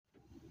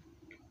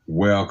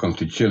Welcome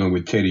to Chilling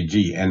with Teddy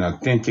G, an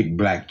authentic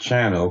black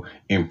channel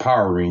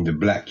empowering the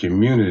black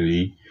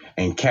community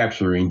and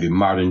capturing the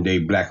modern day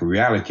black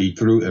reality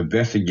through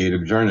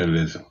investigative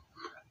journalism.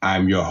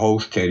 I'm your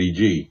host, Teddy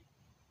G.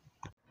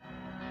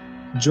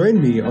 Join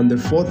me on the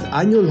 4th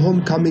annual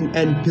homecoming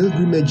and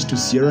pilgrimage to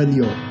Sierra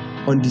Leone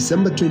on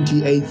December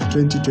 28,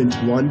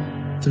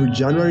 2021 through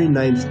January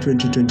 9th,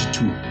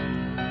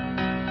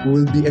 2022. We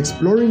will be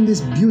exploring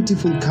this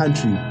beautiful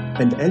country,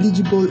 and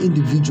eligible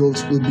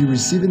individuals will be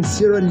receiving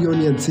Sierra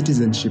Leonean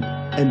citizenship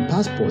and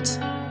passports.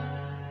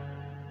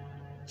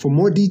 For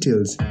more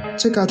details,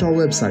 check out our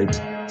website,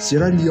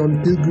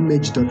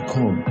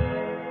 sierraleonepilgrimage.com,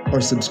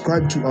 or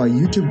subscribe to our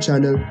YouTube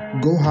channel,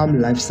 Gough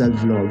Lifestyle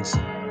Vlogs,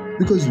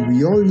 because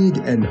we all need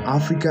an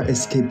Africa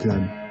escape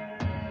plan.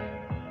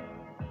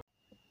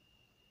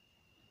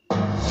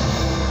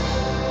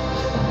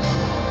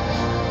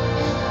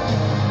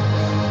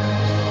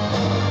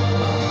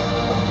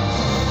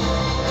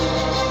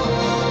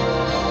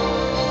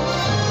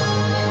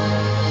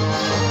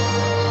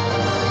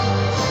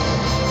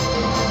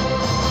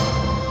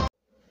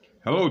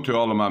 Hello to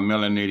all of my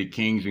melanated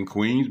kings and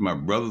queens, my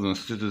brothers and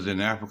sisters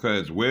in Africa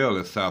as well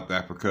as South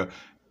Africa,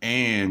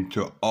 and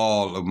to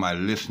all of my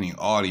listening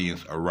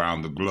audience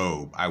around the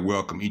globe. I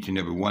welcome each and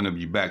every one of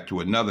you back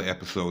to another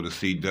episode of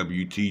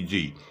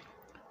CWTG.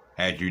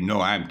 As you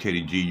know, I'm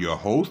Teddy G, your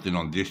host, and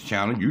on this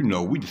channel, you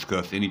know we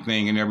discuss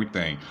anything and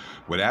everything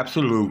with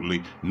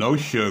absolutely no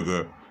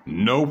sugar,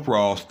 no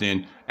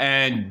frosting,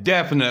 and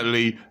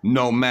definitely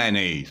no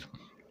mayonnaise.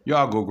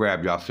 Y'all go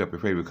grab yourself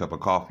your favorite cup of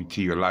coffee,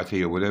 tea, or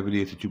latte, or whatever it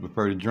is that you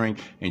prefer to drink,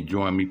 and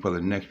join me for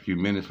the next few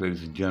minutes,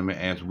 ladies and gentlemen,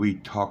 as we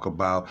talk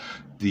about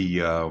the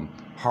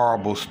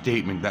horrible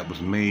statement that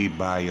was made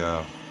by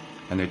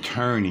an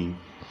attorney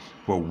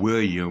for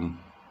William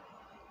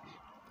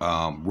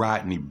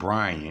Rodney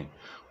Bryant,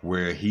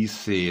 where he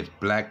says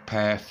black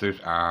pastors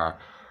are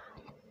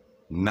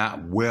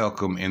not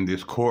welcome in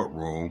this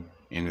courtroom,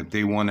 and if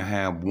they want to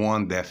have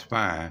one, that's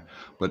fine,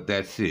 but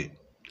that's it.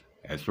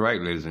 That's right,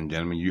 ladies and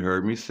gentlemen, you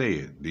heard me say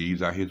it.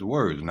 These are his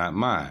words, not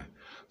mine.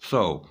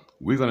 So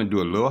we're going to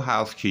do a little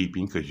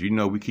housekeeping because you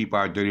know we keep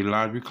our dirty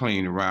laundry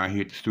clean around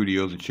here at the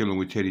studios of Chilling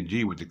with Teddy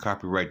G with the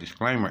Copyright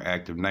Disclaimer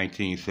Act of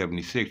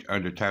 1976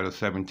 under Title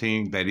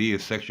 17, that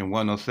is Section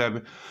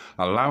 107.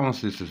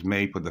 Allowances is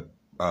made for the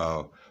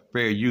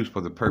fair use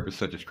for the purpose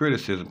such as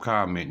criticism,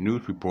 comment,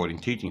 news reporting,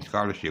 teaching,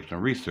 scholarships,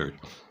 and research.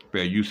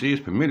 Fair use is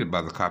permitted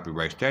by the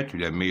copyright statute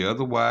that may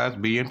otherwise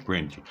be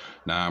infringing.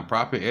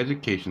 Non-profit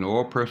education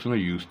or personal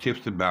use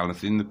tips the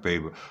balance in the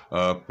favor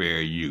of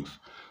fair use.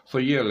 So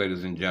yeah,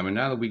 ladies and gentlemen,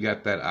 now that we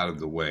got that out of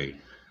the way,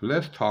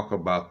 let's talk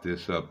about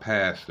this this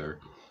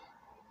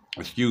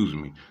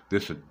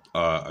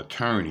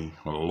attorney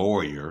or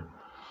lawyer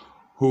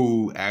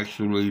who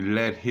actually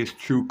let his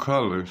true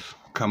colors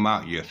come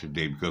out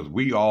yesterday, because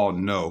we all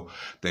know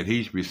that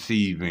he's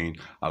receiving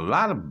a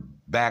lot of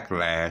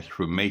backlash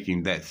for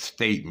making that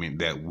statement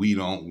that we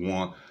don't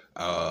want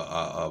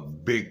a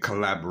big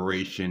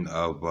collaboration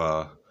of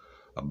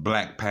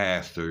black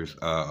pastors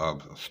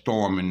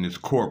storming this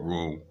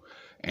courtroom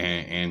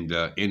and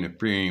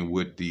interfering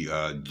with the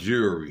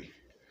jury,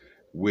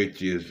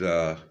 which is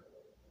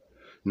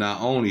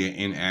not only an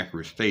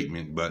inaccurate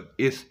statement, but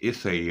it's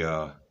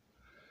a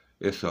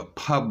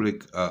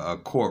public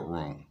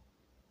courtroom.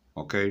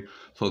 Okay,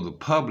 so the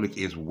public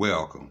is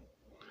welcome.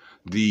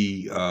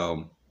 The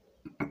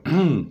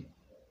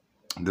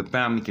the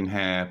family can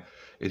have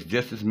it's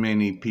just as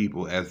many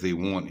people as they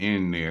want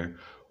in there,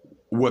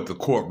 what the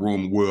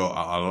courtroom will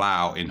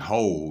allow and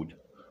hold,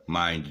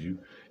 mind you,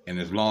 and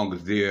as long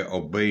as they're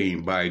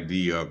obeying by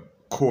the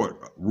court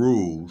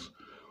rules,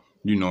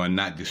 you know, and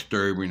not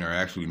disturbing or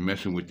actually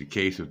messing with the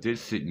case. If they're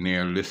sitting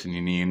there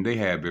listening in, they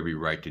have every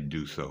right to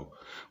do so.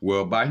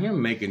 Well, by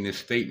him making this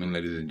statement,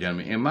 ladies and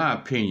gentlemen, in my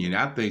opinion,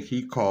 I think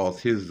he caused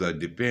his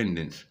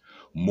defendants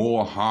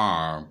more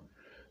harm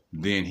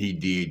than he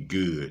did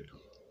good,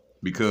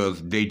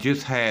 because they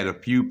just had a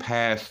few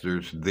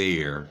pastors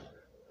there,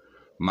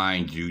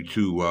 mind you,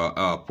 to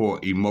for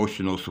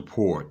emotional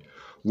support,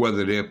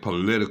 whether they're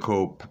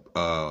political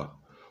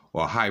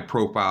or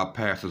high-profile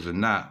pastors or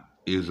not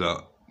is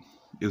of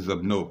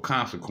no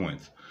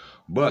consequence.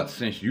 But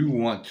since you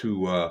want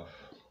to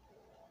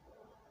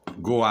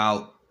go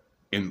out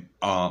in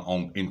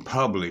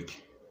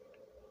public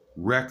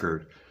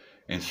record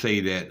and say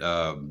that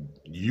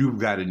you've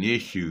got an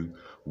issue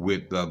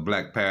with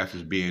black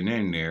pastors being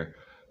in there,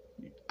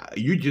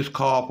 you just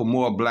call for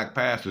more black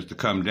pastors to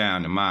come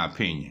down, in my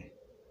opinion.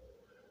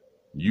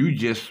 You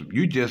just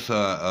did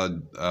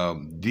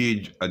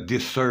a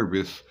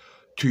disservice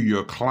to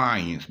your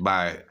clients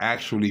by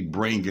actually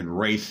bringing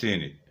race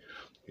in it.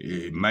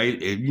 It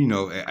might, you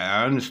know,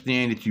 I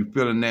understand that you're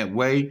feeling that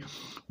way,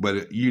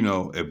 but, you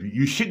know, if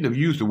you shouldn't have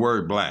used the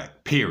word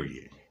black,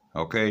 period,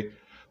 okay?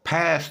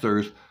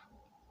 Pastors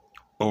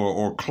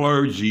or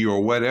clergy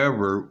or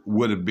whatever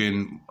would have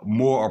been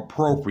more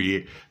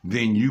appropriate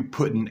than you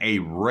putting a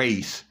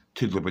race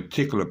to the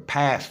particular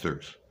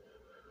pastors,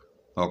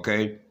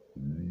 okay?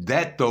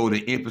 That, though,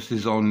 the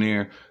emphasis on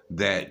there,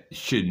 that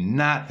should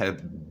not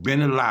have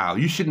been allowed.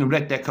 You shouldn't have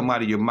let that come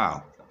out of your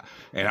mouth.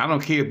 And I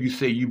don't care if you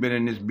say you've been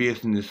in this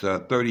business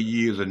 30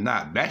 years or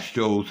not. That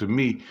shows to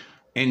me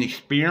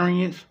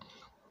inexperience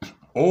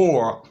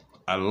or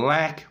a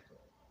lack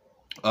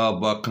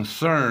of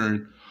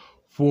concern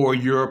for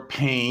your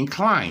paying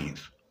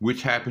clients,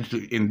 which happens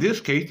to, in this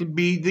case, to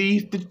be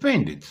these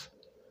defendants.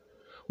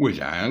 Which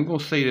I ain't gonna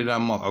say that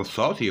I'm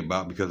salty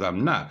about, because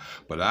I'm not.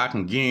 But I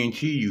can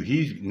guarantee you,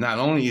 he's not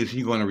only is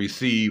he gonna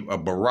receive a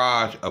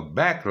barrage of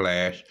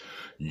backlash,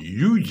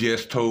 you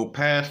just told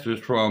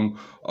pastors from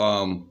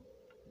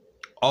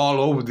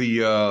all over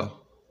the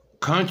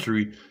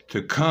country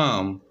to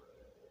come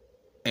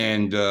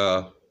and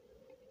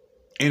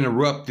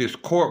interrupt this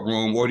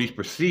courtroom or these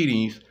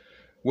proceedings.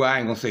 Well, I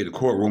ain't gonna say the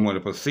courtroom or the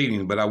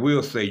proceedings, but I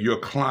will say your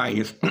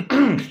client's,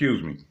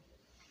 excuse me,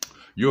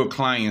 your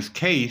client's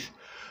case,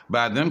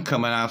 by them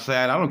coming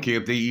outside. I don't care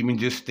if they even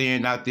just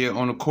stand out there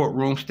on the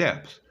courtroom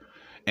steps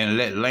and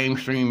let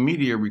lamestream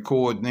media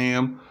record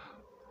them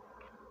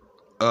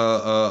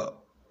out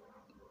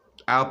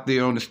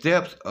there on the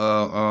steps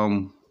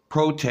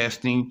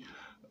protesting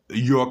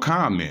your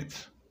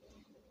comments.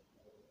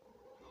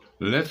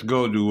 Let's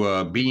go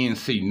to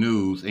BNC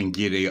News and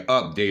get an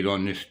update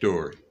on this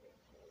story.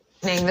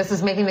 This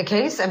is Making the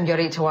Case. I'm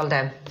Yorit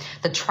Tawalde.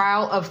 The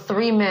trial of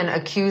 3 men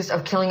accused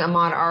of killing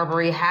Ahmaud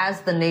Arbery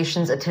has the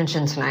nation's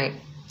attention tonight.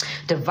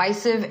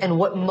 Divisive and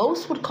what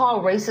most would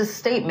call racist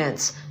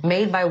statements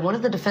made by one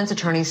of the defense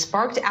attorneys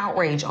sparked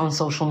outrage on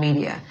social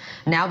media.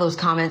 Now those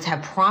comments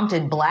have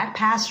prompted black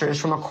pastors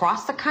from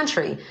across the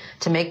country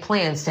to make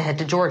plans to head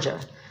to Georgia.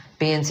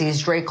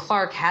 BNC's Dre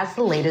Clark has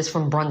the latest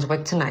from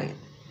Brunswick tonight.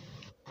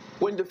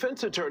 When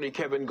defense attorney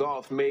Kevin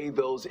Gough made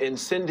those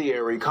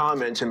incendiary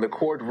comments in the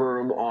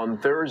courtroom on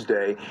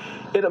Thursday,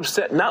 it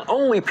upset not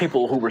only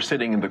people who were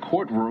sitting in the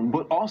courtroom,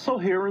 but also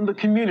here in the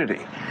community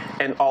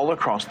and all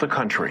across the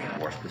country.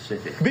 More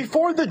specific.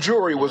 Before the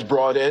jury was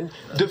brought in,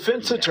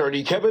 defense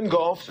attorney Kevin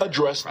Gough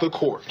addressed the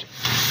court.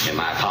 And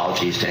my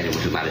apologies to anyone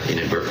who might have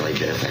inadvertently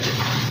been offended.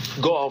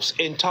 Gough's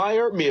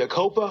entire mea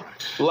culpa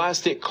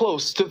lasted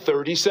close to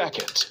 30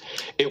 seconds.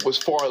 It was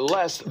far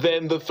less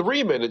than the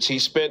 3 minutes he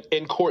spent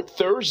in court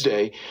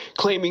Thursday,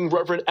 claiming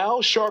Reverend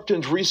Al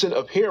Sharpton's recent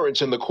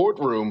appearance in the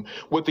courtroom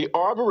with the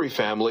Arbery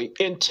family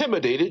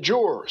intimidated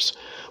jurors.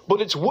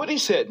 But it's what he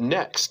said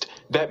next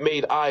that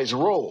made eyes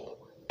roll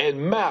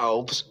and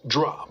mouths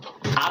drop.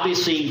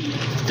 Obviously,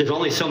 there's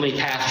only so many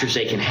pastors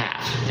they can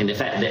have. And if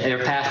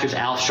their pastor's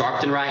Al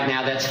Sharpton right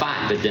now, that's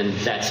fine. But then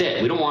that's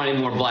it. We don't want any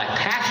more black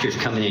pastors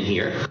coming in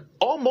here.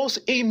 Almost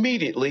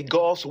immediately,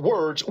 Gough's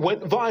words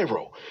went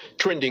viral,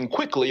 trending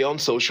quickly on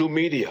social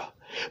media.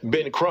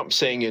 Ben Crump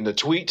saying in the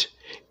tweet,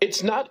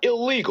 "It's not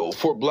illegal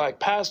for black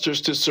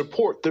pastors to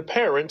support the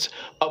parents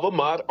of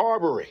Ahmaud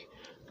Arbery."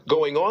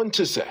 Going on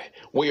to say,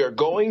 "We are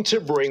going to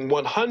bring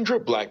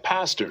 100 black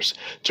pastors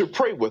to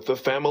pray with the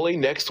family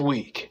next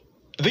week."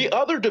 The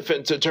other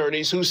defense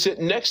attorneys who sit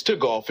next to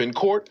Gough in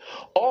court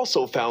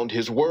also found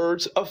his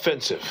words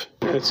offensive.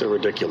 It's a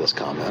ridiculous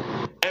comment.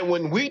 And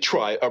when we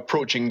try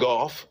approaching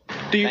Gough,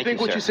 do you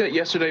think what you said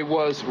yesterday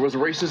was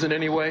racist in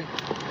any way?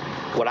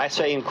 What I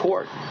say in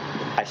court,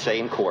 I say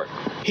in court.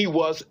 He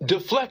was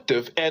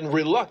deflective and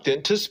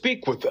reluctant to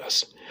speak with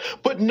us.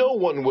 But no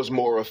one was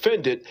more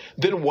offended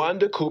than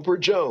Wanda Cooper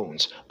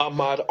Jones,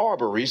 Ahmaud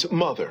Arbery's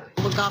mother.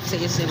 What Gough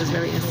said yesterday was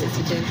very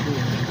insensitive.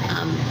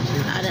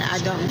 I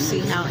don't see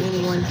how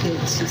anyone could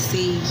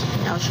see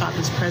Al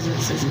Sharpton's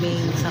presence as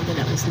being something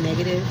that was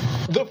negative.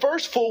 The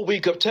first full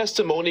week of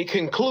testimony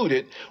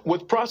concluded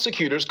with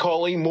prosecutors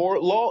calling more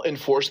law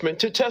enforcement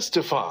to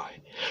testify.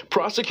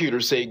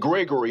 Prosecutors say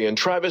Gregory and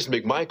Travis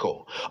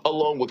McMichael,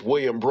 along with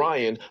William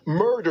Bryan,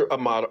 murdered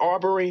Ahmaud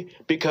Arbery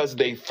because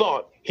they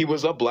thought he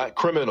was a black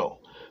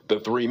criminal. The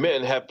 3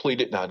 men have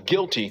pleaded not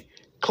guilty,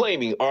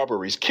 claiming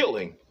Arbery's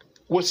killing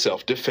was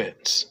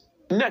self-defense.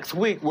 Next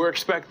week, we're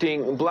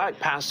expecting black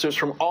pastors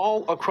from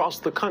all across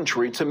the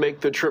country to make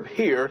the trip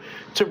here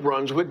to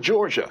Brunswick,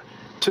 Georgia,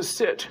 to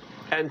sit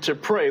and to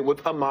pray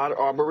with Ahmaud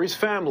Arbery's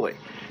family,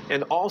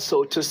 and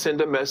also to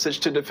send a message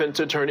to defense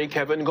attorney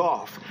Kevin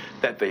Gough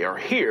that they are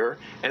here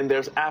and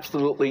there's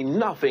absolutely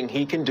nothing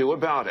he can do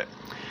about it.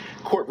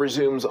 Court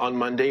resumes on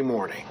Monday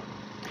morning.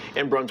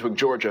 In Brunswick,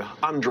 Georgia,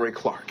 I'm Dre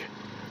Clark.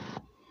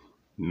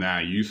 Now,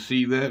 you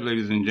see that,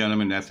 ladies and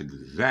gentlemen? That's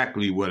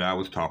exactly what I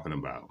was talking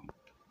about.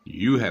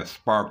 You have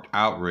sparked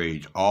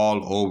outrage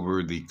all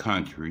over the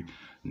country,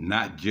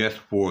 not just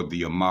for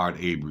the Ahmaud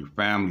Arbery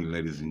family,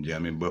 ladies and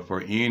gentlemen, but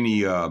for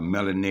any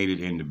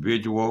melanated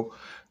individual,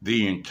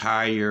 the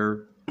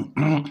entire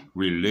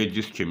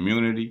religious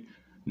community,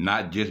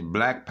 not just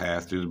black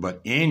pastors, but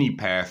any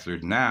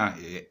pastors now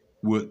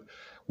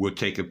will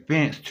take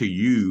offense to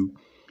you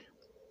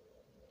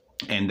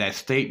and that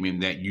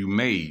statement that you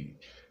made,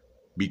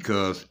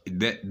 because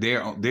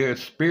they're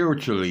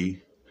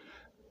spiritually,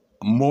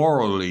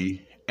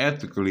 morally,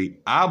 ethically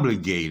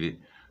obligated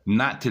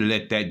not to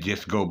let that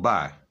just go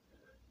by.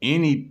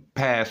 Any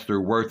pastor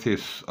worth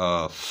his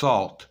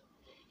salt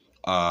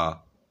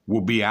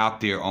will be out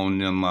there on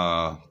them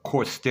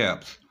court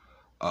steps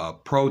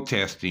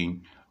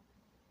protesting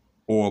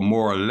or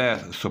more or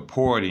less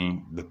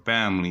supporting the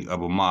family of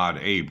Ahmaud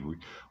Arbery,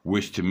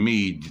 which to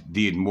me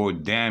did more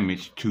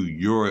damage to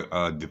your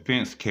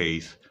defense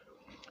case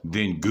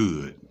than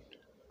good.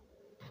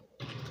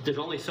 There's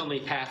only so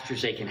many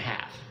pastors they can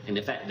have. And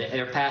if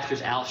their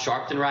pastor's Al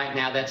Sharpton right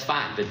now, that's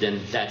fine. But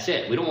then that's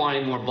it. We don't want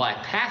any more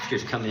black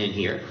pastors coming in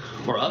here,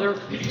 or other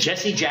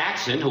Jesse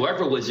Jackson,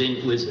 whoever was in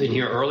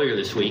here earlier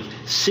this week,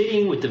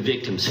 sitting with the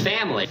victim's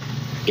family.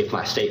 If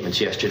my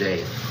statements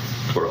yesterday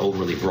were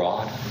overly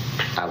broad,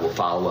 I will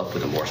follow up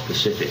with a more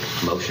specific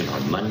motion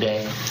on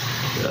Monday,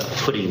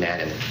 putting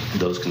that and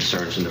those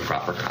concerns in the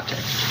proper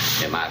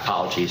context. And my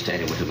apologies to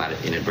anyone who might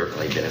have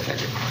inadvertently been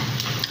offended.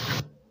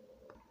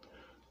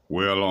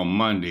 Well, on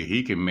Monday,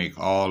 he can make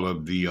all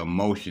of the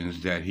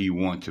motions that he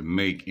wants to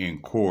make in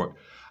court.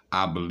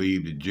 I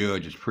believe the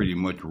judge has pretty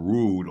much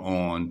ruled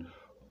on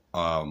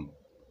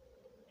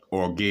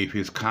or gave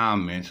his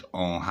comments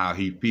on how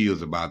he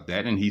feels about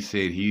that. And he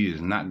said he is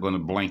not going to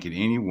blanket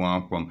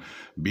anyone from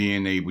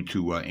being able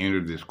to enter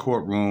this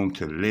courtroom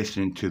to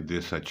listen to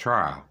this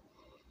trial.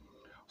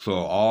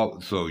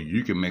 So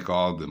you can make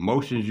all the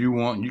motions you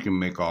want. You can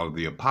make all of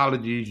the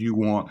apologies you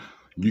want.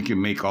 You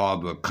can make all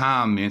the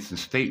comments and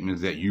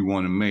statements that you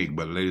want to make.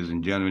 But ladies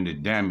and gentlemen, the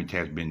damage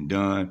has been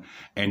done,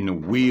 and the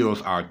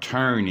wheels are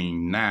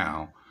turning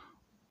now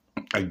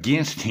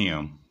against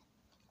him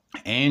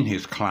and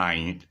his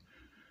client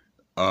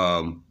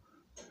right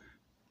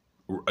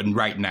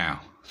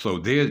now.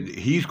 So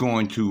he's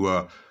going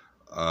to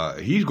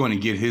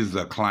get his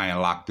client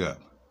locked up,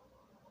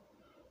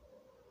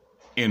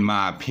 in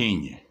my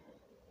opinion.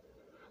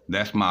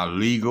 That's my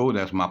legal,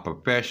 that's my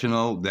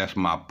professional, that's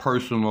my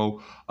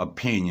personal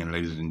opinion,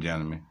 ladies and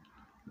gentlemen.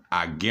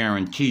 I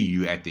guarantee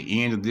you at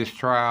the end of this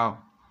trial,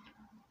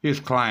 his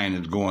client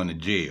is going to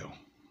jail.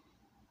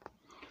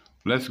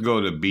 Let's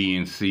go to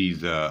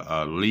BNC's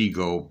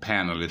legal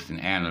panelists and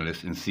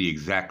analysts and see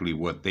exactly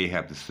what they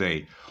have to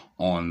say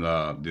on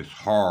this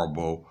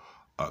horrible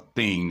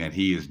thing that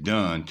he has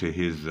done to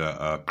his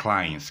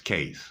client's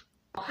case.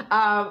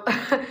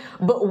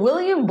 But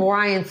William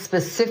Bryant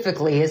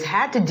specifically has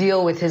had to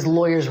deal with his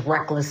lawyer's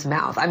reckless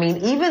mouth. I mean,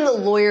 even the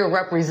lawyer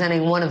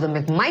representing one of the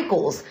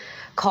McMichaels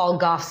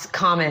called Gough's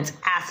comments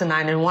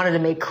asinine and wanted to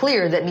make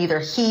clear that neither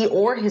he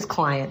or his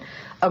client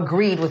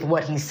agreed with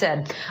what he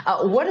said.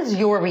 What is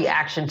your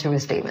reaction to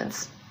his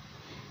statements?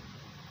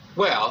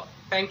 Well,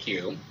 thank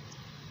you.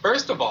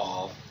 First of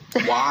all,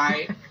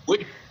 why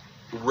would you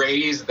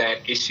raise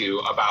that issue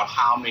about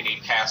how many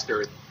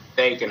pastors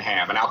they can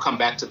have? And I'll come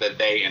back to the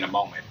they in a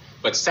moment.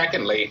 But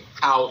secondly,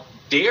 how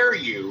dare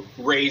you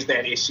raise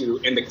that issue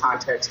in the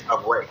context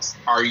of race?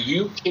 Are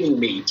you kidding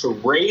me? To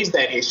raise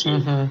that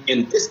issue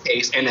in this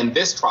case and in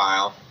this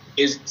trial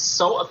is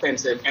so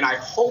offensive, and I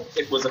hope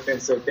it was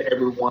offensive to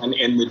everyone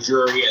in the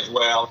jury as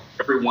well,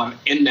 everyone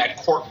in that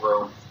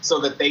courtroom, so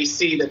that they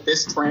see that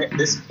this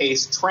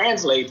case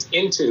translates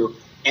into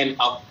an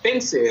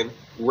offensive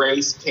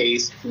race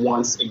case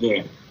once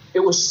again.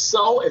 It was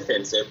so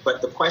offensive,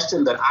 but the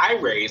question that I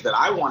raised that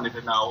I wanted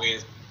to know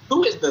is,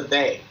 who is the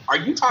they? Are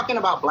you talking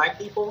about black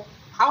people?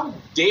 How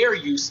dare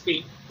you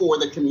speak for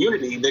the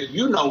community that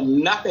you know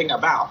nothing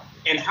about?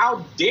 And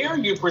how dare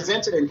you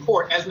present it in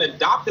court as an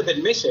adoptive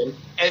admission,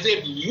 as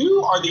if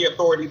you are the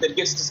authority that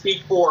gets to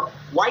speak for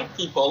white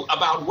people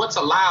about what's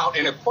allowed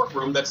in a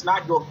courtroom that's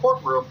not your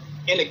courtroom,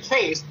 in a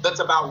case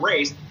that's about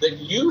race that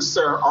you,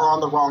 sir, are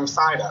on the wrong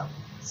side of.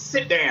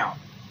 Sit down.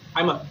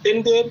 I'm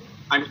offended.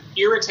 I'm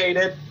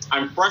irritated.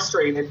 I'm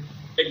frustrated.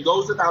 It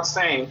goes without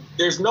saying,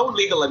 there's no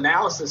legal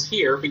analysis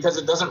here because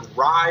it doesn't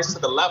rise to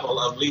the level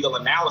of legal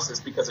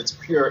analysis, because it's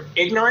pure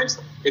ignorance,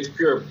 it's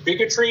pure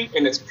bigotry,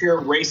 and it's pure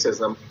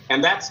racism.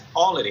 And that's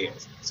all it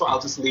is. So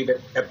I'll just leave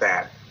it at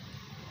that.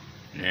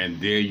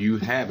 And there you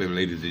have it,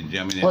 ladies and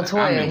gentlemen. Well,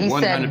 Toya, he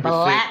said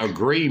black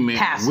agreement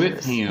pastors.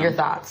 with him. Your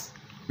thoughts?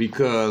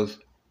 Because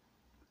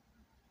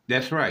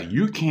that's right.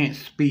 You can't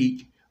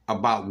speak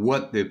about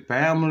what the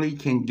family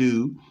can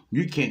do.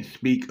 You can't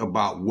speak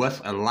about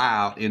what's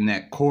allowed in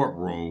that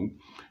courtroom.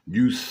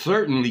 You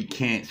certainly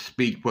can't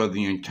speak for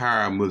the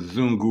entire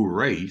Mzungu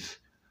race.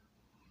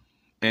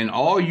 And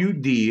all you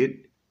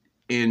did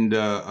in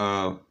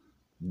the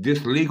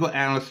this legal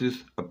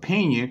analysis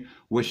opinion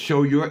was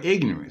show your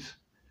ignorance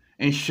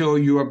and show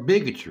your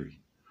bigotry.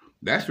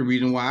 That's the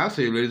reason why I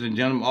say, ladies and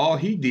gentlemen, all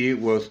he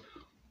did was,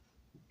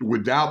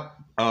 without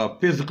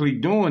physically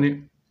doing it,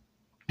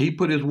 he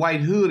put his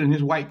white hood and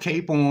his white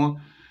cape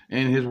on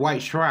and his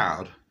white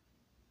shroud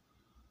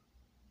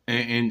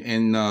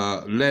and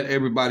let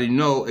everybody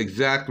know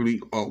exactly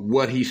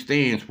what he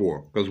stands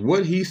for. Because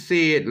what he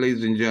said,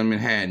 ladies and gentlemen,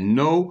 had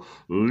no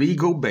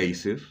legal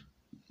basis,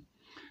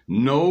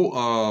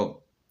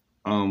 no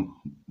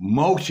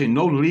motion,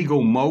 no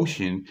legal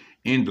motion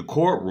in the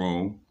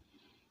courtroom.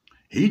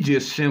 He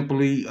just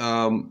simply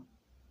got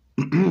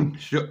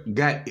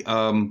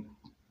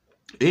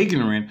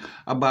ignorant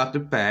about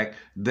the fact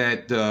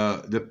that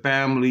the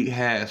family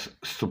has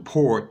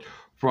support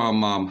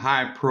from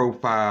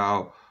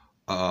high-profile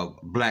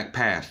black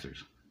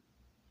pastors.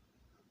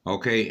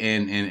 okay,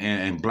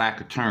 and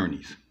black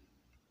attorneys.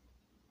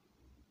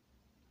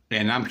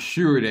 And I'm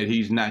sure that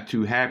he's not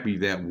too happy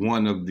that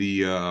one of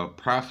the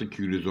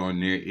prosecutors on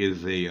there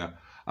is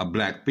a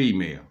black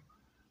female.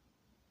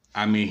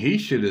 I mean, he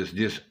should have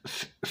just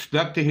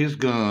stuck to his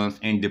guns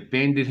and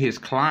defended his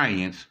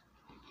clients,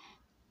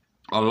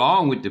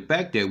 along with the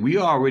fact that we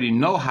already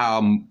know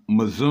how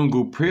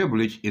Mzungu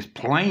privilege is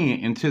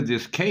playing into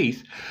this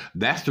case.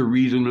 That's the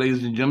reason,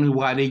 ladies and gentlemen,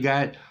 why they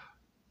got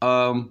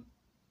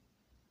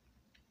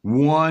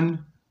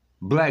one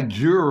black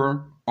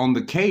juror on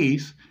the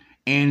case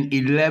and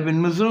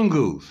 11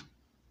 Mzungus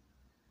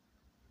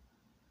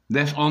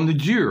that's on the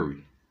jury.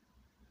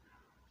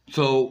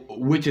 So,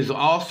 which is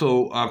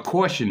also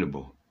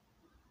questionable.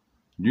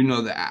 You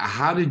know,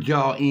 how did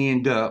y'all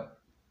end up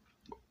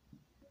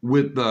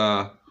with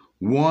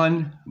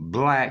one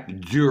black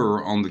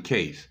juror on the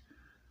case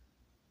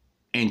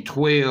and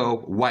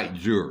 12 white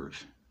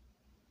jurors?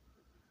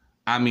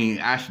 I mean,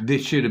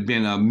 this should have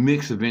been a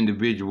mix of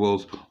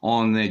individuals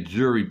on that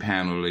jury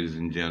panel, ladies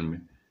and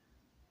gentlemen.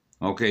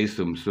 Okay,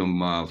 some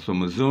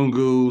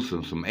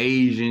Mzungus, some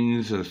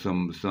Asians,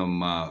 some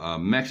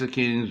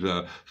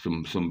Mexicans,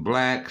 some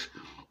blacks.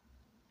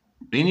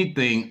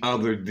 Anything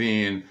other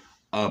than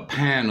a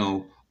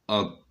panel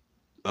of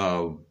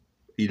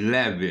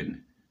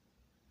 11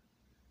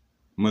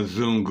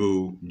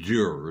 Mzungu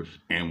jurors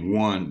and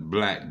one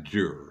black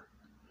juror.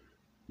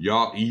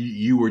 Y'all,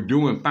 you were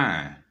doing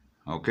fine.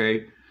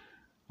 Okay,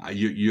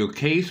 your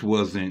case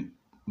wasn't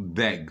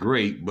that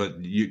great,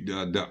 but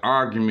the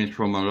arguments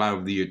from a lot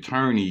of the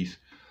attorneys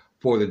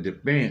for the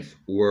defense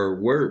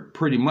were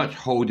pretty much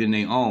holding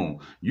their own.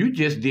 You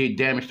just did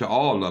damage to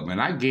all of them,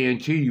 and I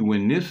guarantee you,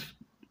 when this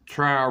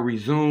trial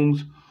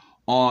resumes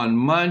on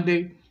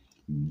Monday,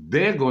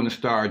 they're going to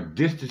start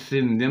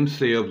distancing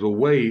themselves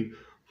away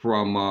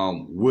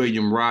from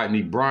William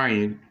Rodney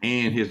Bryan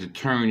and his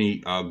attorney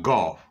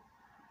Gough.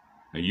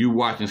 And you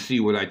watch and see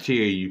what I tell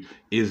you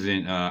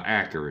isn't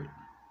accurate.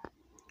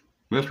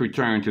 Let's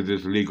return to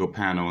this legal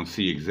panel and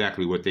see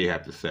exactly what they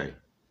have to say.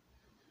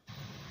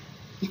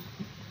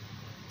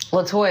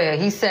 Latoya,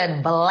 he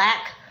said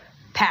black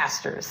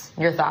pastors.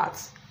 Your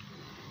thoughts?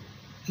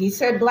 He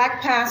said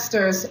black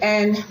pastors,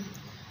 and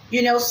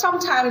you know,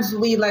 sometimes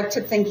we like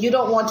to think you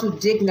don't want to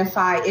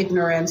dignify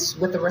ignorance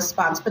with a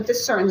response, but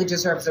this certainly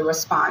deserves a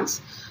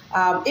response.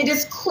 It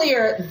is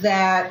clear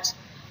that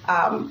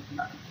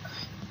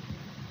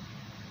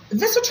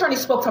this attorney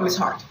spoke from his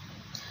heart.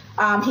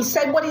 He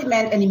said what he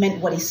meant, and he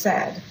meant what he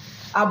said.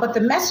 But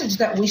the message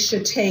that we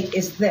should take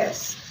is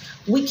this.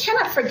 We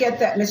cannot forget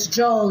that Ms.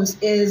 Jones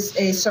is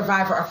a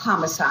survivor of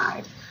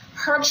homicide.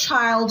 Her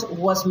child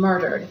was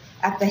murdered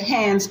at the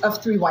hands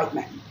of 3 white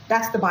men.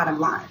 That's the bottom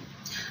line.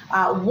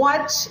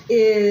 What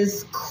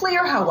is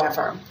clear,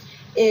 however,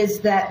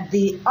 is that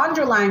the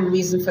underlying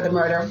reason for the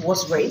murder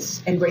was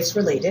race and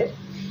race-related,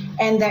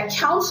 and that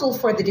counsel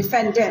for the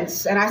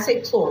defendants, and I say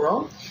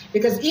plural,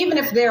 because even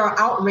if they are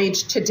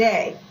outraged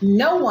today,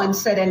 no one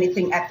said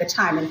anything at the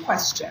time in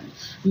question.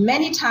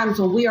 Many times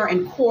when we are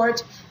in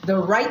court, the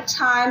right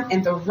time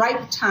and the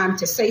right time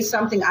to say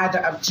something,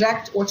 either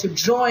object or to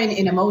join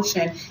in a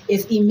motion,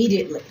 is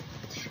immediately.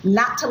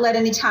 Not to let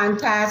any time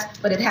pass,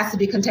 but it has to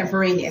be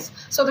contemporaneous.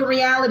 So the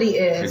reality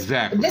is,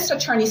 This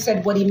attorney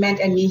said what he meant,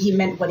 and he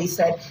meant what he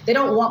said. They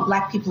don't want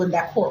black people in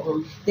that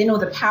courtroom. They know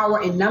the power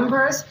in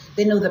numbers.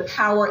 They know the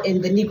power in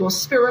the Negro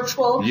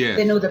spiritual. Yes.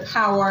 They know the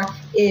power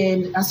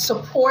in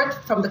support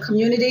from the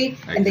community.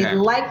 And they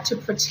like to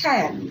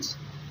pretend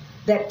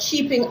that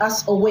keeping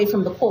us away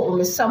from the courtroom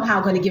is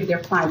somehow going to give their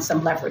clients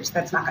some leverage.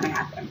 That's not going to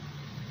happen.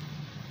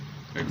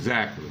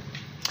 Exactly.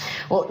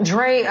 Well,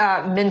 Dre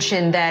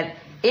mentioned that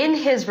in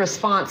his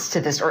response to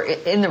this, or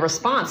in the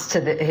response to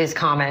his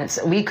comments,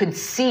 we could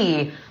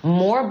see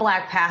more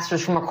black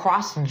pastors from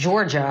across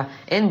Georgia,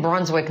 in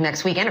Brunswick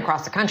next week, and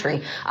across the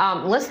country.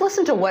 Let's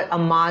listen to what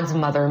Ahmaud's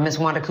mother, Ms.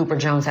 Wanda Cooper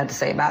Jones, had to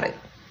say about it.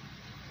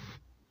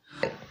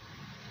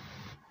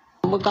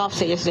 What Gough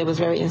said yesterday was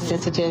very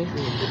insensitive.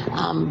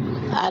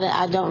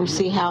 I don't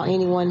see how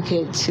anyone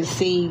could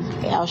see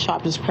Al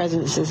Sharpton's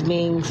presence as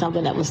being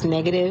something that was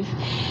negative.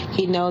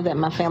 He knows that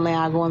my family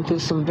and I are going through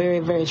some very,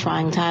 very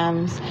trying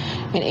times,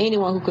 and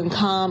anyone who can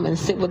come and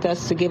sit with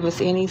us to give us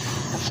any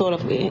sort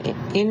of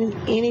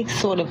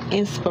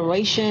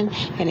inspiration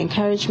and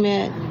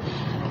encouragement,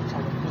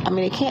 I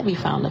mean, it can't be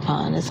frowned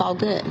upon. It's all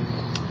good.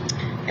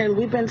 And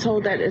we've been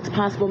told that it's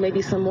possible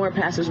maybe some more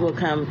pastors will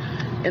come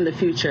in the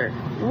future.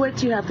 What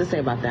do you have to say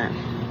about that?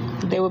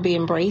 They will be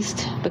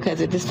embraced,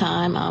 because at this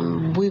time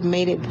I've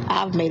made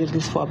it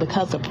this far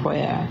because of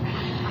prayer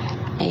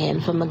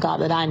and from the God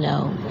that I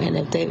know. And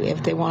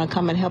if they want to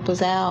come and help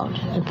us out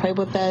and pray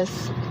with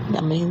us,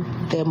 I mean,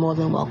 they're more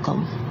than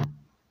welcome.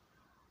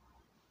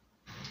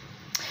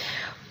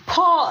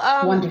 Paul,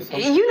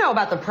 you know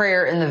about the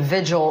prayer and the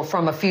vigil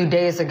from a few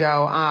days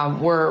ago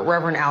where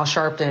Reverend Al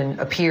Sharpton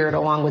appeared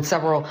along with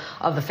several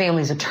of the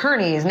family's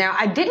attorneys. Now,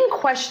 I didn't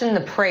question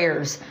the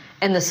prayers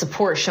and the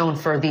support shown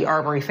for the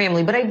Arbery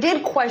family, but I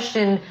did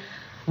question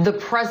the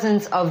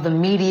presence of the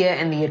media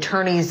and the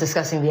attorneys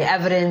discussing the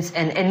evidence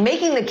and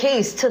making the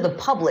case to the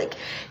public.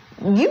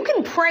 You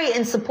can pray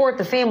and support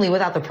the family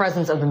without the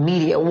presence of the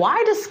media.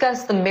 Why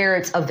discuss the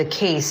merits of the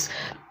case?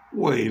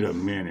 Wait a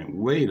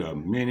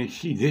minute.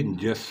 She didn't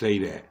just say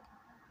that.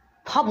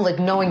 Public,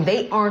 knowing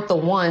they aren't the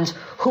ones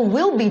who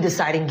will be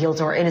deciding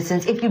guilt or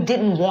innocence if you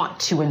didn't want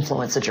to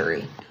influence a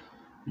jury.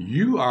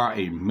 You are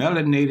a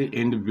melanated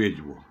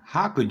individual.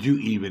 How could you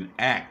even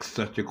ask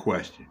such a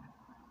question?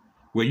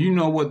 Well, you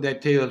know what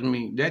that tells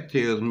me? That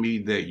tells me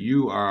that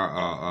you are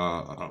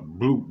a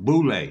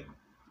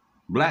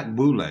black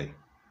boule,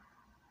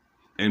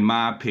 in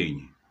my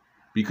opinion,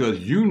 because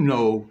you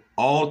know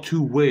all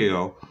too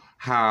well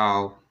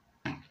how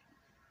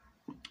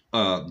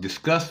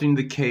discussing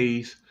the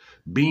case,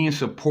 being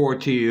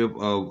supportive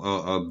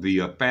of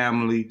the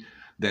family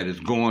that is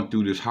going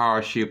through this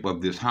hardship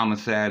of this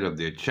homicide of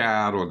their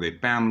child or their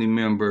family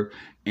member,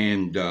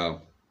 and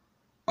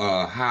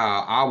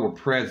how our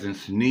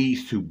presence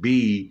needs to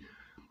be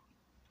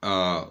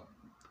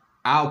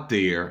out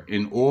there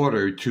in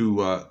order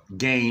to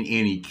gain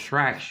any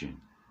traction.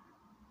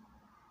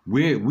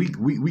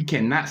 We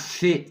cannot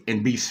sit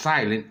and be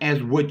silent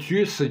as what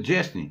you're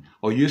suggesting,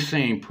 or you're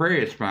saying prayer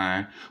is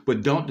fine,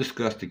 but don't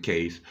discuss the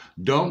case,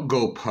 don't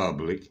go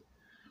public,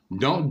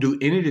 don't do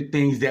any of the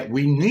things that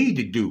we need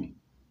to do.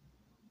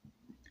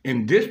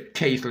 In this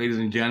case, ladies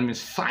and gentlemen,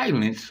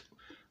 silence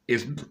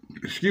is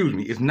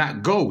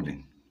not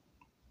golden.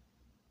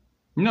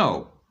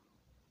 No.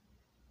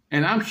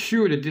 And I'm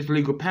sure that this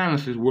legal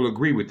panelist will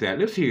agree with that.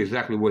 Let's hear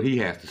exactly what he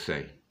has to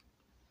say.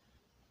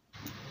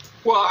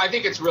 Well, I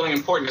think it's really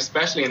important,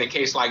 especially in a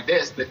case like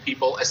this, that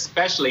people,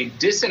 especially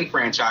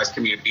disenfranchised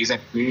communities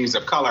and communities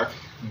of color,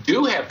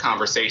 do have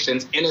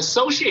conversations in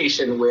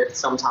association with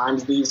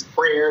sometimes these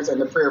prayers and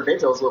the prayer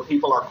vigils where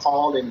people are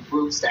called in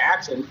groups to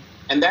action,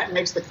 and that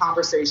makes the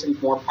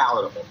conversations more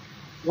palatable.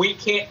 We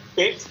can't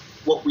fix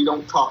what we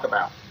don't talk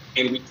about,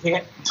 and we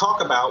can't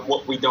talk about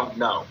what we don't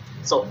know.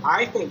 So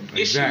I think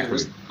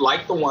issues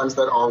like the ones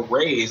that are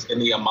raised in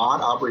the Ahmaud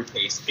Arbery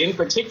case in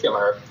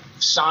particular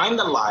shine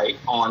the light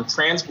on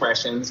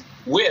transgressions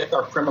with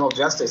our criminal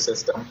justice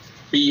system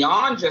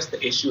beyond just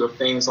the issue of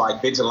things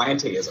like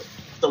vigilantism.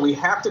 So we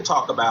have to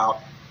talk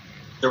about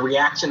the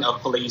reaction of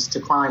police to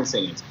crime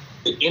scenes,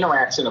 the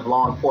interaction of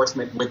law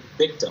enforcement with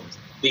victims,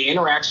 the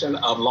interaction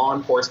of law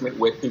enforcement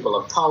with people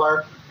of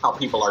color, how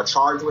people are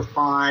charged with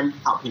crime,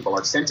 how people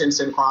are sentenced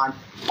in crime,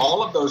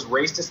 all of those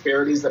race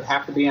disparities that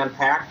have to be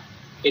unpacked.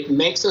 It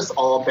makes us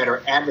all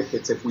better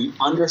advocates if we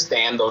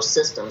understand those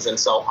systems. And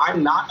so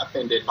I'm not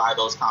offended by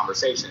those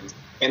conversations.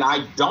 And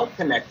I don't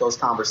connect those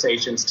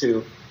conversations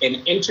to an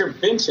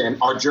intervention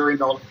or jury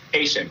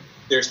nullification.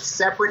 There's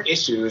separate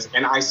issues,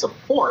 and I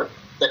support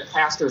that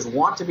pastors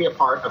want to be a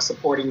part of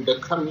supporting the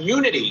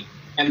community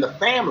and the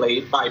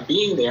family by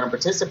being there and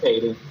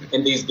participating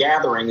in these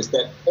gatherings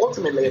that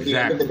ultimately, at the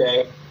end of the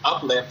day,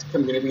 uplift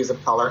communities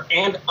of color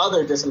and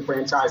other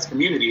disenfranchised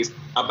communities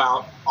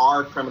about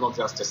our criminal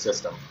justice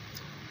system.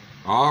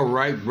 All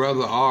right,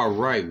 brother. All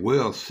right.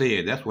 Well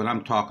said. That's what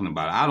I'm talking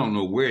about. I don't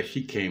know where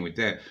she came with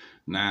that.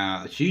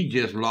 Now, she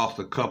just lost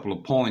a couple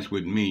of points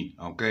with me,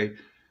 okay,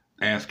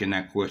 asking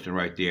that question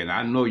right there. And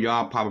I know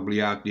y'all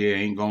probably out there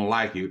ain't going to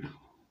like it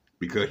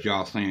because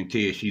y'all saying,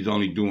 Ted, she's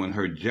only doing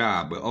her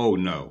job. But oh,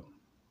 no.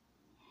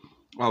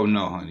 Oh,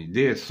 no, honey.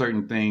 There's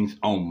certain things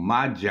on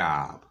my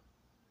job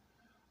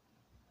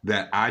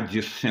that I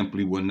just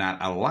simply will not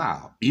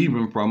allow,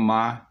 even from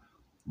my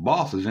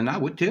bosses, and I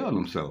would tell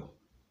them so.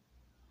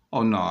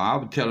 Oh, no, I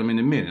would tell them in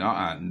a minute.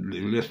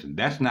 Listen,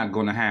 that's not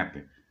going to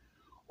happen.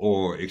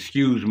 Or,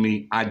 excuse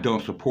me, I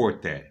don't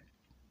support that.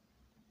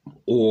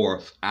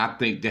 Or, I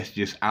think that's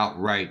just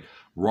outright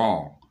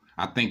wrong.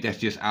 I think that's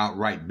just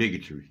outright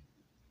bigotry.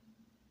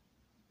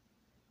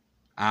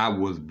 I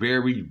was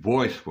very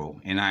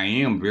voiceful, and I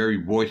am very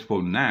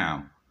voiceful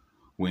now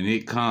when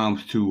it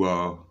comes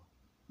to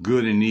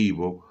good and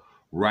evil,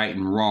 right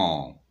and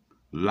wrong,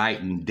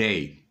 light and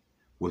day.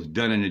 What's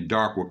done in the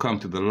dark will come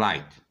to the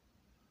light.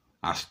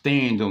 I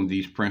stand on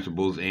these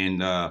principles,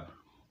 and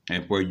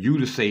for you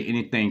to say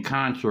anything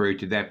contrary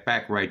to that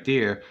fact right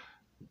there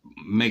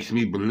makes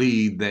me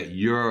believe that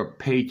your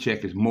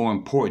paycheck is more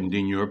important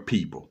than your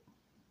people.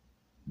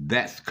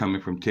 That's coming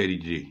from Teddy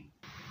G.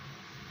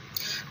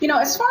 You know,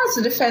 as far as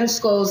the defense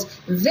goes,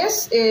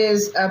 this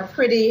is a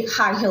pretty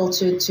high hill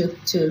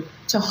to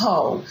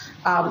hoe.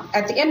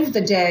 At the end of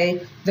the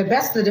day, the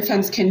best the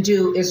defense can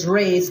do is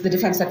raise the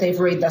defense that they've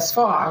raised thus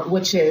far,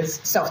 which is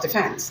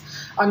self-defense.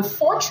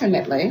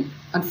 Unfortunately,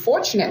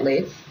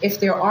 if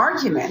their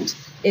argument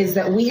is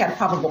that we had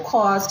probable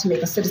cause to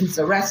make a citizen's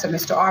arrest of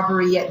Mr.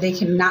 Arbery, yet they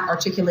cannot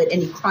articulate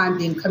any crime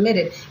being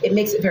committed, it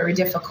makes it very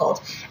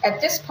difficult.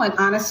 At this point,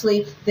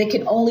 honestly, they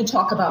can only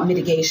talk about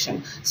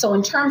mitigation. So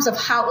in terms of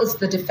how is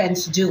the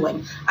defense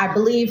doing, I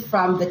believe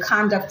from the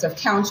conduct of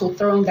counsel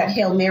throwing that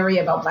Hail Mary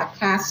about Black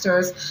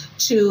pastors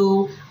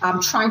to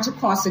trying to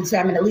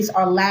cross-examine at least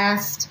our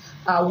last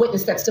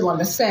witness that's still on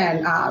the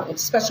stand,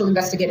 Special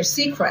Investigator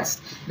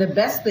Seacrest, the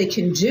best they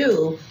can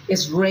do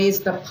is raise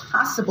the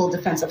possible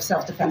defense of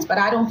self-defense, but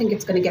I don't think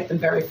it's going to get them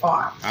very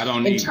far.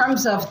 In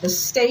terms of the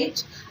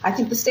state, I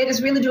think the state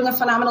is really doing a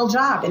phenomenal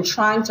job in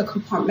trying to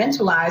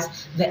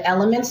compartmentalize the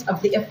elements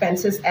of the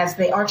offenses as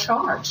they are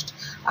charged.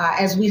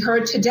 As we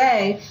heard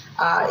today,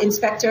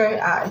 Inspector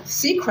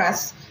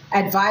Seacrest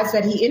advised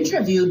that he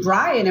interviewed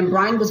Brian, and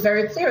Brian was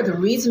very clear. The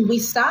reason we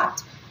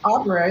stopped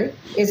Aubrey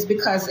is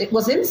because it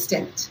was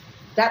instinct.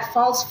 That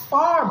falls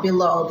far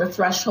below the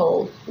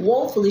threshold,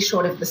 woefully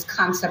short of this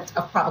concept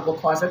of probable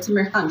cause. That's a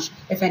mere hunch,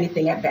 if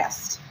anything, at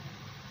best.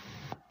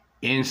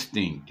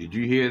 Instinct. Did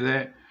you hear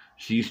that?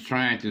 She's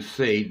trying to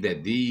say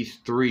that these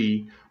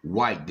 3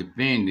 white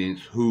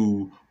defendants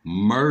who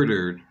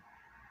murdered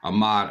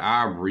Ahmaud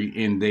Arbery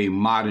in their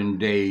modern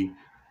day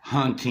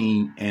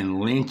hunting and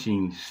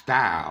lynching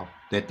style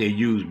that they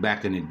used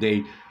back in the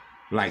day,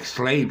 like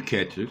slave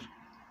catchers,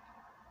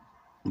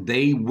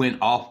 they went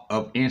off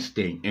of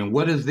instinct. And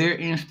what is their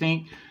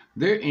instinct?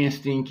 Their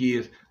instinct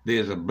is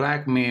there's a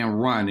black man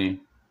running.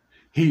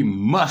 He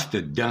must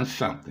have done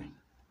something.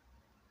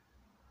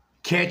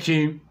 Catch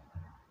him,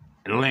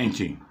 lynch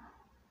him.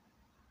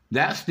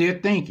 That's their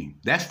thinking.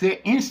 That's their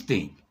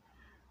instinct.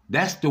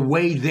 That's the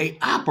way they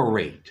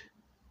operate.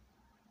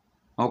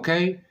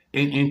 Okay?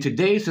 In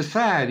today's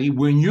society,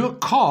 when you're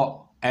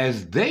caught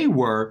as they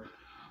were,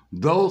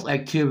 those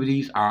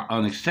activities are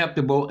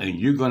unacceptable and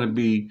you're going to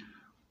be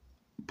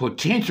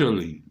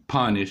potentially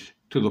punished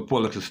to the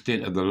fullest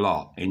extent of the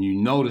law. And you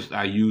notice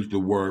I use the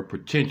word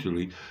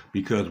potentially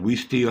because we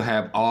still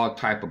have all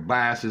type of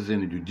biases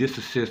in the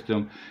judicial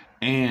system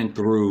and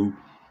through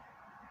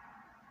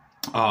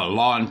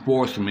law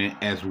enforcement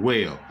as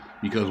well,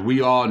 because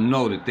we all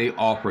know that they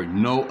offered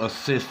no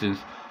assistance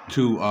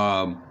to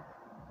Ahmaud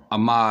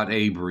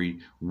Arbery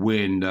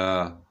when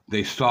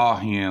they saw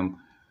him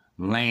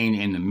laying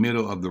in the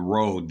middle of the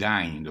road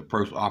dying. The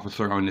first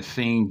officer on the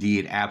scene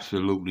did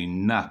absolutely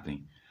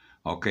nothing.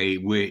 Okay,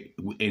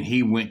 and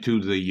he went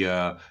to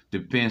the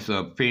defense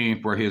of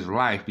fearing for his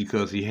life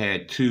because he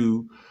had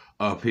 2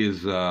 of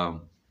his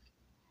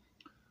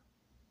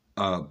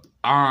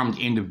armed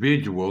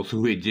individuals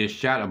who had just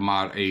shot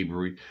Ahmaud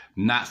Arbery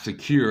not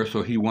secure,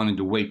 so he wanted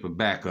to wait for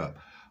backup.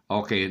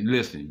 Okay,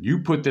 listen, you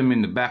put them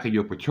in the back of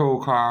your patrol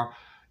car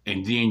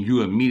and then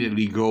you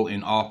immediately go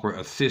and offer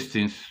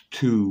assistance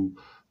to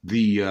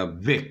the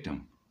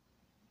victim.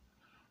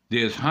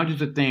 There's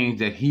hundreds of things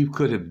that he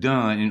could have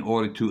done in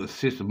order to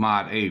assist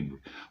Ahmaud Arbery.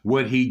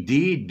 What he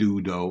did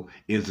do, though,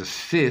 is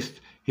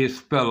assist his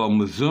fellow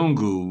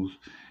Mzungus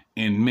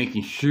in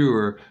making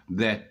sure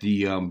that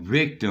the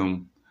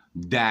victim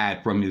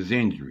died from his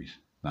injuries.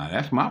 Now,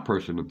 that's my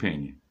personal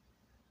opinion,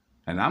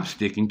 and I'm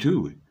sticking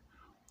to it.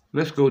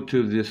 Let's go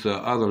to this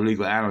other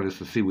legal analyst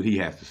to see what he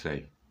has to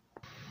say.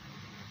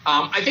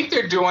 I think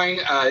they're doing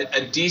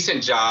a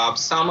decent job.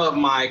 Some of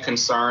my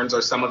concerns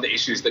or some of the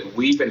issues that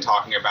we've been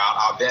talking about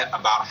are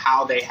about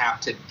how they have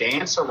to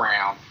dance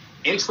around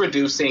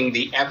introducing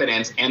the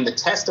evidence and the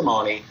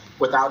testimony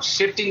without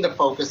shifting the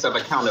focus of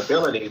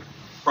accountability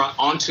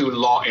onto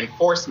law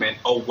enforcement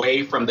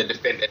away from the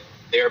defendant,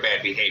 their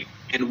bad behavior.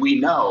 And we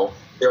know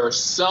there are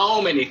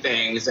so many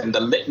things, and the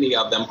litany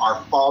of them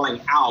are falling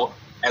out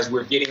as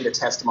we're getting the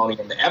testimony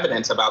and the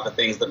evidence about the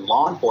things that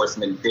law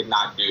enforcement did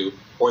not do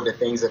or the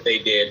things that they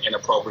did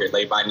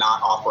inappropriately by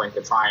not offering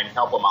to try and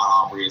help Ahmaud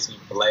Arbery as he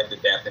bled to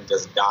death and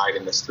just died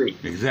in the street.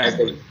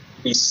 Exactly. As they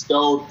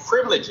bestowed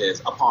privileges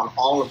upon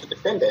all of the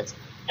defendants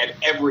at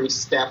every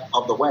step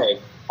of the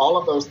way. All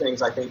of those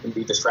things, I think, can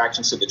be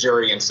distractions to the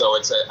jury. And so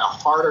it's a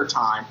harder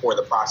time for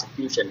the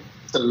prosecution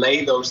to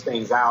lay those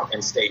things out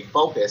and stay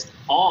focused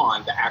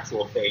on the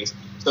actual case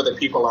so that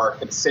people are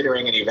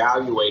considering and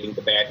evaluating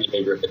the bad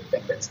behavior of the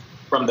defendants.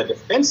 From the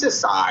defense's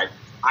side,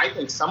 I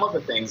think some of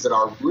the things that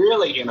are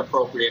really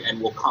inappropriate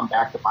and will come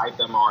back to bite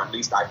them, or at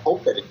least I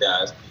hope that it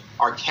does,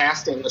 are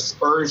casting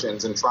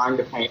aspersions and trying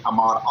to paint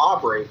Ahmaud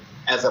Arbery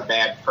as a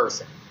bad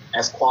person,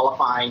 as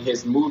qualifying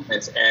his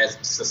movements as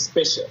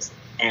suspicious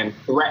and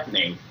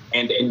threatening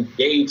and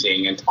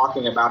engaging and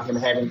talking about him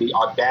having the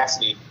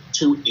audacity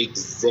to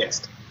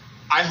exist.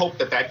 I hope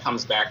that that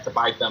comes back to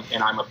bite them,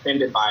 and I'm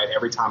offended by it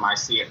every time I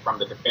see it from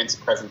the defense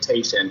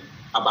presentation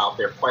about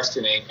their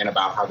questioning and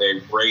about how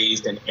they've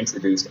raised and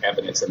introduced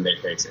evidence in their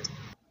cases.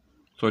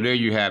 So there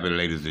you have it,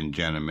 ladies and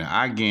gentlemen.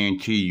 I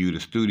guarantee you the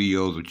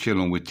studios are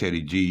chilling with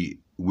Teddy G.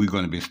 We're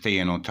going to be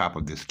staying on top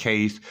of this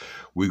case.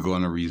 We're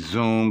going to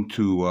resume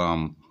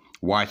to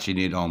watching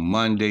it on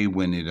Monday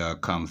when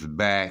it comes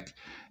back.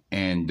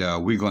 And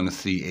we're going to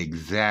see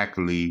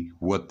exactly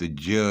what the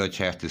judge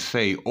has to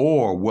say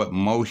or what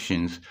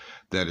motions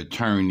that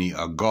attorney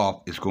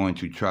Gough is going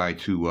to try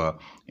to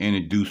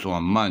introduce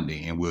on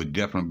Monday, and we'll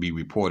definitely be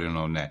reporting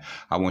on that.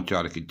 I want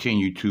y'all to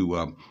continue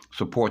to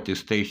support this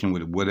station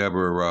with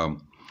whatever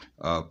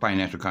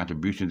financial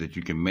contributions that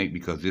you can make,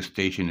 because this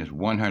station is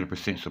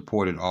 100%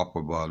 supported off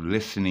of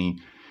listening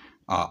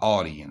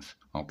audience,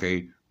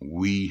 okay?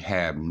 We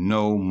have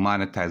no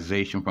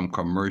monetization from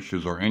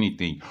commercials or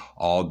anything,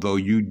 although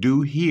you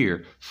do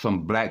hear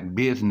some black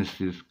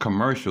businesses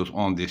commercials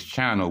on this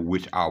channel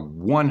which are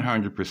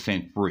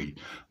 100% free.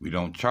 We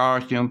don't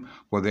charge them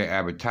for their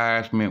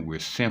advertisement. We're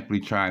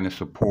simply trying to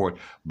support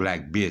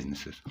black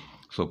businesses.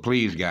 So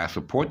please, guys,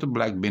 support the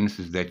black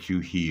businesses that you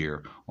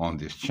hear on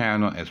this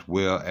channel as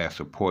well as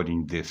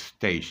supporting this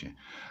station.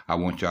 I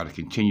want y'all to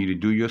continue to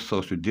do your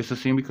social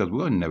distancing because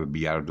we'll never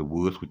be out of the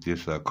woods with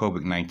this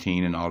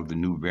COVID-19 and all of the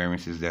new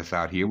variants that's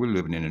out here. We're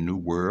living in a new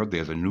world.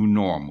 There's a new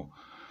normal.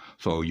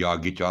 So y'all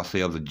get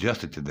yourselves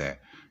adjusted to that.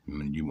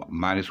 You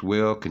might as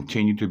well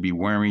continue to be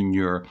wearing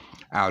your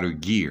outer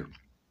gear.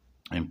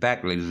 In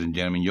fact, ladies and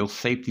gentlemen, your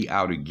safety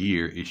outer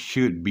gear, it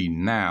should be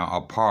now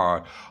a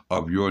part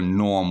of your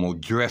normal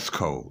dress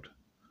code,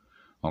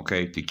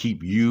 okay, to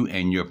keep you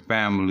and your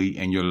family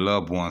and your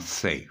loved ones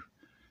safe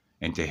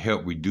and to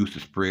help reduce the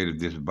spread of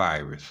this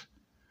virus.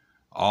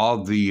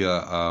 All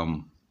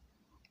the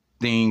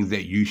things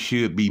that you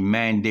should be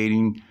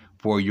mandating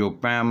for your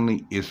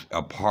family is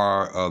a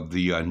part of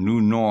the new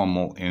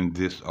normal in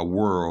this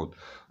world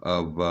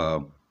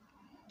of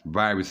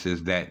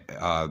viruses that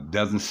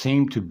doesn't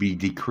seem to be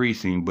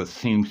decreasing, but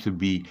seems to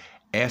be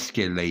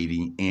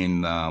escalating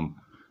in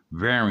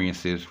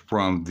variances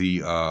from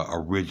the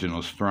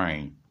original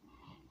strain.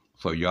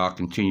 So y'all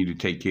continue to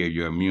take care of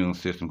your immune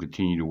system,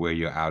 continue to wear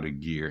your outer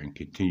gear, and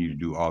continue to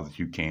do all that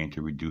you can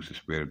to reduce the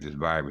spread of this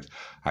virus.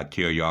 I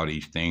tell y'all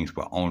these things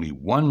for only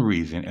one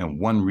reason and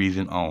one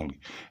reason only,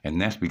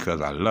 and that's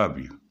because I love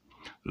you.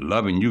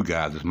 Loving you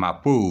guys is my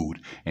food,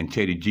 and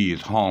Teddy G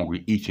is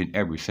hungry each and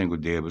every single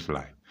day of his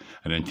life.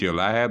 And until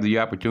I have the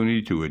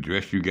opportunity to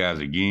address you guys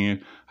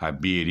again, I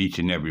bid each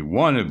and every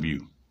one of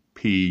you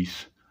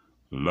peace,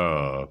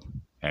 love,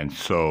 and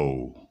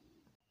soul.